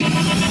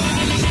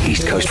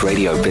East Coast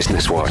Radio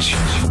Business Watch.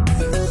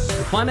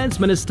 Finance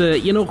Minister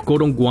Enoch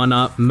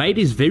Godongwana made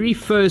his very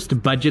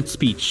first budget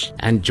speech,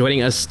 and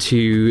joining us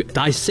to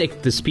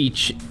dissect the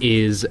speech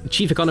is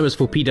Chief Economist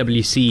for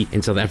PwC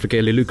in South Africa,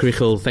 Lullu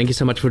Krugel. Thank you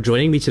so much for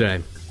joining me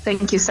today.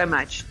 Thank you so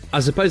much. I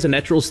suppose a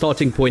natural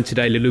starting point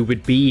today, Lulu,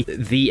 would be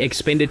the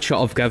expenditure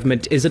of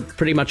government. Is it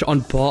pretty much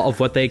on par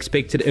of what they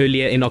expected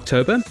earlier in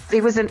October?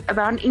 There was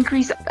about an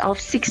increase of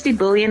 60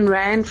 billion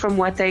rand from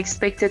what they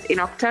expected in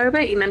October,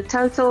 in a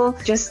total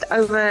just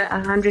over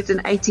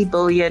 180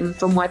 billion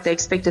from what they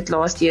expected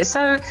last year.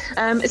 So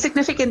a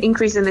significant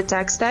increase in the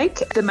tax take.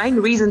 The main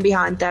reason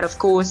behind that, of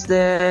course,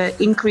 the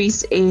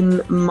increase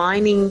in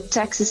mining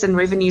taxes and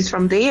revenues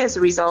from there as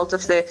a result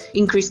of the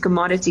increased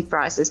commodity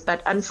prices.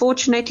 But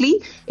unfortunately,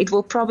 it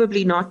will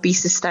probably not be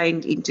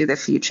sustained into the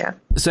future.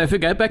 So if we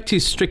go back to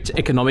strict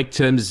economic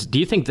terms, do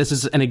you think this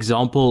is an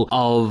example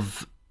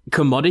of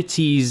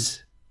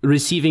commodities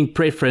receiving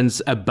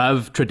preference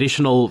above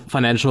traditional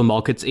financial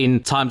markets in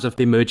times of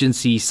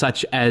emergency,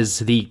 such as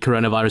the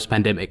coronavirus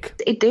pandemic?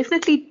 It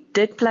definitely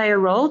did play a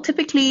role.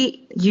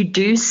 Typically, you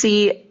do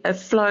see a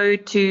flow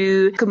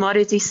to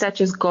commodities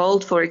such as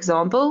gold, for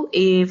example,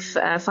 if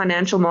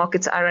financial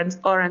markets are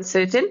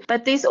uncertain.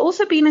 But there's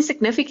also been a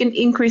significant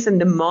increase in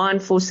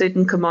demand for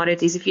certain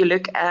commodities. If you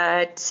look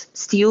at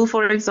steel,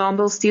 for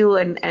example, steel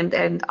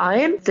and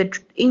iron, the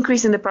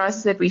increase in the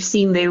prices that we've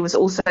seen there was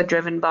also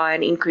driven by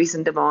an increase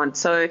in demand.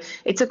 So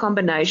it's a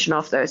combination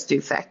of those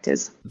two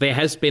factors. There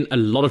has been a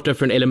lot of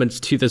different elements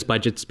to this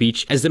budget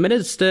speech. Has the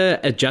minister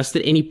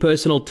adjusted any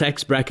personal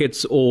tax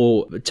brackets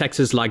or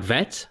taxes like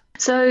VAT?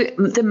 So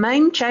the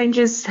main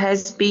changes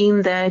has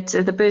been that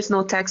the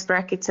personal tax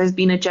brackets has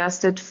been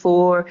adjusted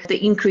for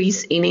the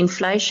increase in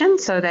inflation,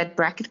 so that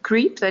bracket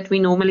creep that we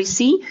normally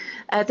see.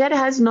 That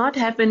has not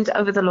happened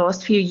over the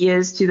last few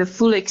years to the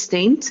full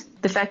extent.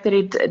 The fact that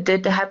it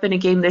did happen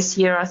again this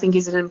year, I think,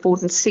 is an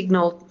important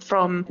signal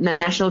from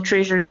National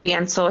Treasury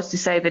and SARS to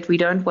say that we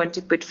don't want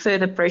to put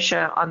further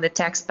pressure on the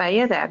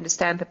taxpayer. They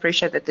understand the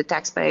pressure that the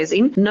taxpayer is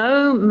in.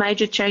 No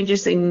major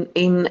changes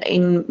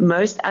in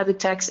most other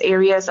tax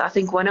areas. I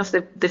think one of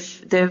the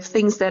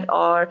things that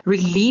are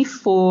relief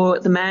for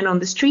the man on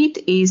the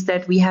street is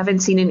that we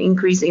haven't seen an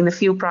increase in the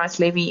fuel price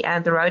levy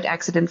and the road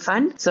accident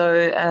fund.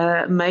 So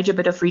a major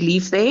bit of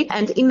relief there.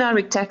 And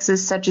indirect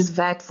taxes such as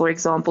VAT, for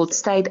example,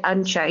 stayed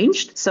unchanged.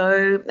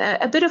 So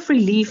a bit of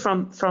relief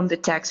from the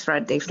tax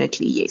front,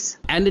 definitely, yes.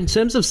 And in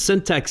terms of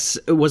syntax,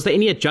 was there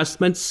any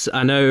adjustments?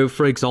 I know,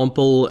 for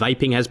example,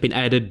 vaping has been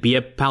added,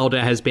 beer powder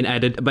has been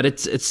added, but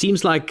it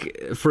seems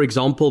like, for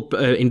example,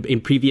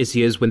 in previous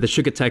years when the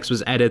sugar tax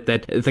was added,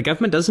 that the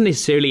government doesn't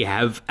necessarily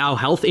have our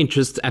health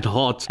interests at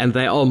heart and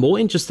they are more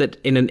interested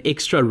in an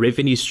extra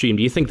revenue stream.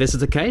 Do you think this is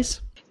the case?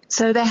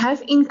 So they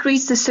have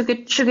increased the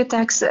sugar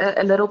tax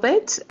a little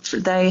bit.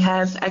 They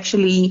have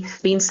actually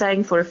been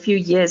saying for a few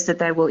years that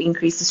they will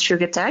increase the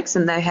sugar tax,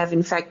 and they have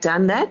in fact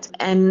done that.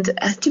 And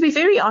to be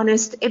very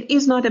honest, it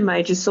is not a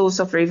major source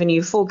of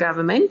revenue for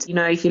government. You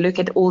know, if you look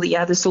at all the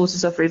other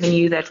sources of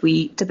revenue that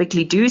we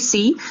typically do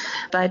see,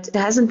 but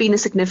there hasn't been a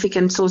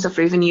significant source of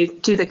revenue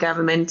to the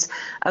government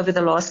over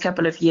the last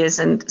couple of years.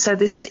 And so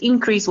this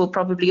increase will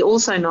probably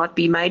also not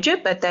be major,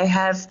 but they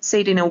have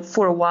said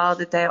for a while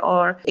that they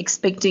are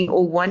expecting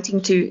or wanting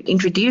to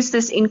introduce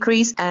this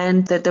increase,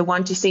 and that they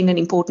want to send an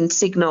important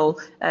signal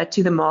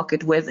to the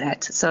market with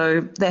that.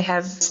 So they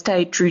have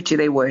stayed true to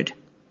their word.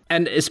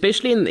 And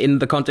especially in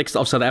the context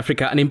of South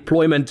Africa,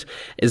 unemployment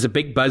is a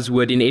big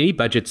buzzword in any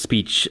budget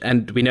speech.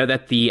 And we know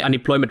that the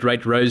unemployment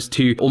rate rose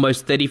to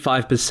almost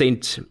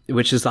 35%,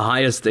 which is the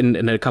highest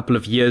in a couple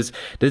of years.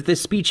 Does this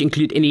speech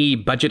include any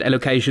budget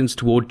allocations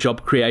toward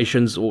job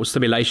creations or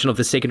stimulation of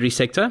the secondary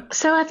sector?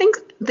 So I think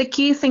the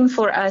key thing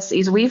for us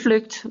is we've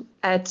looked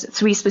at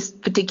three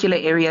particular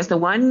areas. The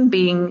one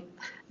being,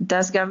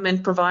 does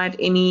government provide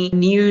any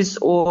news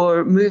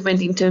or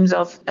movement in terms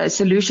of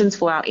solutions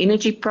for our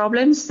energy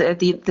problems?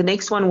 The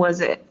next one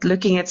was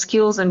looking at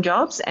skills and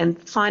jobs,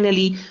 and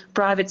finally,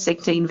 private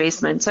sector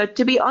investment. So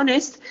to be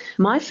honest,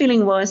 my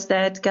feeling was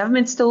that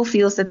government still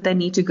feels that they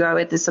need to go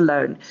at this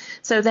alone.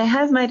 So they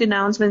have made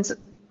announcements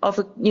of,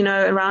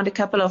 around a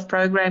couple of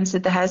programs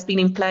that has been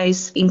in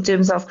place in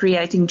terms of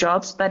creating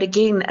jobs. But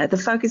again, the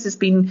focus has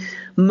been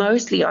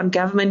mostly on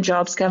government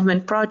jobs,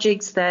 government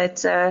projects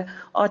that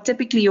are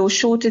typically your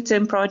shorter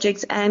term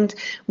projects. And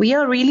we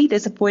are really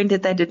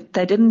disappointed that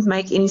they didn't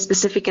make any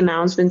specific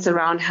announcements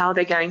around how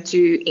they're going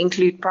to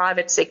include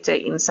private sector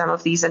in some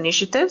of these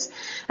initiatives.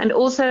 And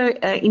also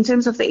in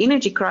terms of the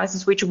energy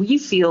crisis, which we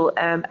feel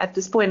at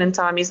this point in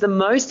time is the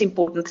most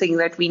important thing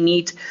that we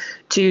need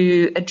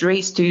to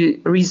address to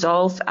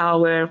resolve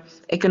our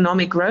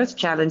economic growth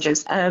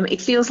challenges,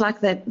 it feels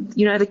like that,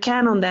 the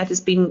can on that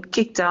has been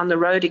kicked down the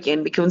road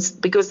again because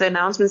the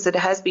announcements that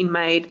has been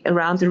made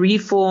around the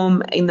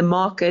reform in the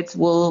market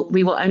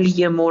we will only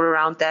hear more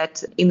around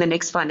that in the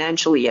next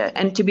financial year.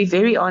 And to be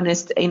very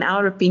honest, in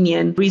our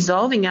opinion,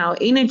 resolving our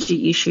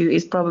energy issue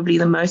is probably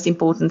the most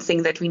important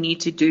thing that we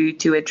need to do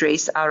to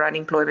address our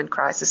unemployment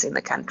crisis in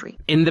the country.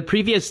 In the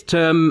previous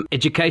term,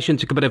 education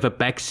took a bit of a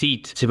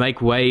backseat to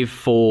make way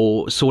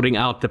for sorting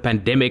out the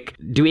pandemic.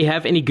 Do we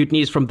have any good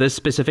news from this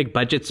specific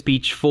budget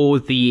speech for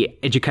the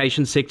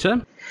education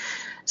sector?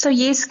 So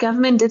yes,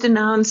 government did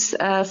announce,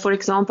 for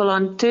example,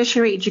 on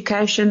tertiary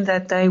education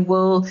that they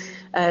will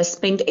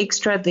spend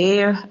extra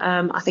there.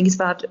 I think it's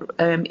about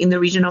in the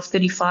region of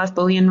 35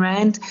 billion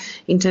rand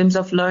in terms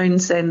of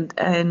loans and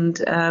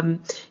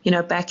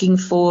backing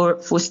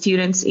for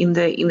students in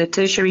the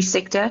tertiary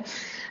sector.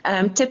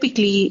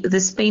 Typically, the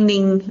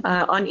spending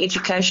on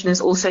education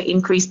has also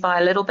increased by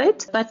a little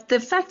bit. But the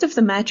fact of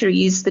the matter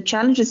is the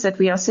challenges that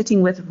we are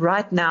sitting with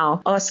right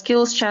now are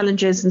skills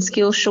challenges and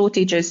skills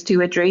shortages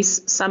to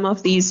address some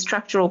of these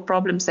structural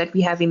problems that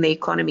we have in the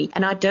economy.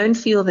 And I don't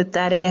feel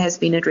that has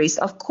been addressed.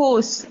 Of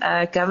course,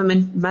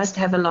 government must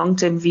have a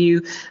long-term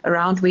view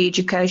around where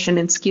education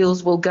and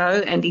skills will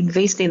go and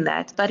invest in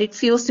that. But it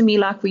feels to me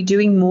like we're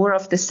doing more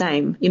of the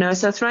same.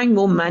 So throwing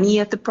more money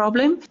at the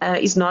problem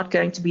is not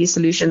going to be a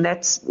solution.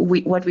 That's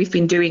what we've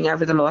been doing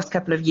over the last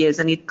couple of years,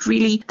 and it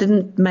really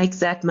didn't make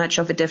that much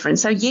of a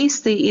difference. So yes,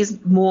 there is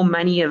more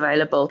money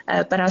available,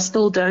 but I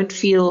still don't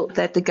feel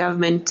that the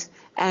government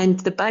and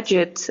the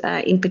budget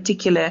in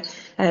particular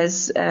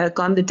has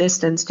gone the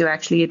distance to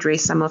actually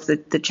address some of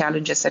the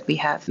challenges that we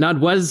have. Now, it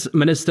was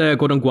Minister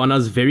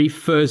Godongwana's very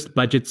first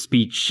budget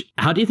speech.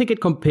 How do you think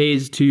it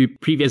compares to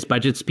previous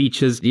budget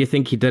speeches? Do you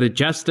think he did it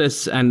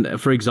justice?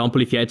 And for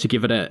example, if you had to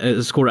give it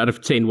a score out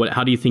of 10,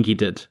 how do you think he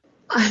did?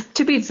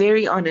 To be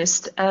very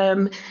honest,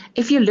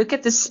 if you look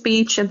at the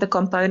speech and the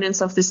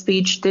components of the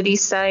speech, did he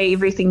say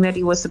everything that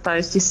he was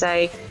supposed to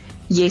say?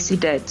 Yes, he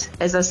did.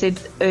 As I said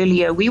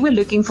earlier, we were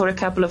looking for a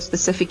couple of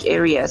specific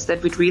areas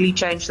that would really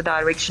change the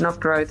direction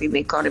of growth in the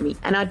economy.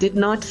 And I did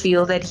not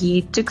feel that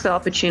he took the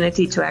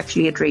opportunity to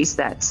actually address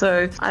that.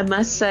 So I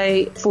must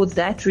say, for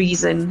that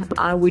reason,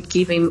 I would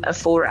give him a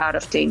 4 out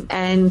of 10.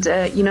 And,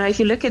 if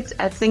you look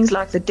at things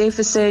like the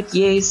deficit,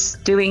 yes,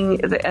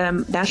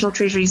 the National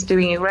Treasury is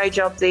doing a great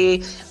job there.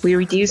 We're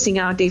reducing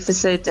our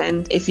deficit.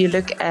 And if you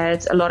look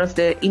at a lot of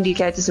the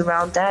indicators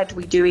around that,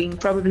 we're doing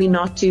probably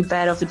not too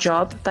bad of a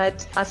job.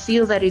 But I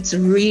feel that it's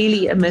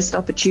really a missed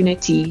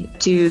opportunity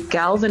to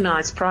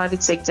galvanize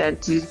private sector,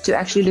 to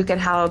actually look at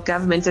how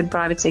government and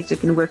private sector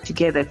can work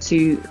together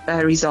to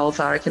resolve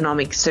our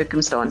economic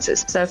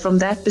circumstances. So from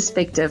that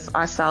perspective,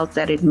 I felt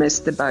that it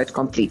missed the boat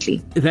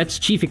completely. That's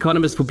Chief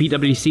Economist for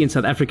PwC in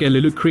South Africa,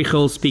 Lullu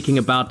Krugel, speaking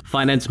about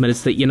Finance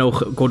Minister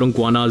Enoch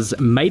Godongwana's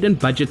maiden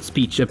budget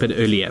speech a bit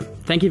earlier.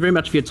 Thank you very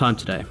much for your time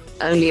today.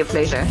 Only a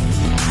pleasure.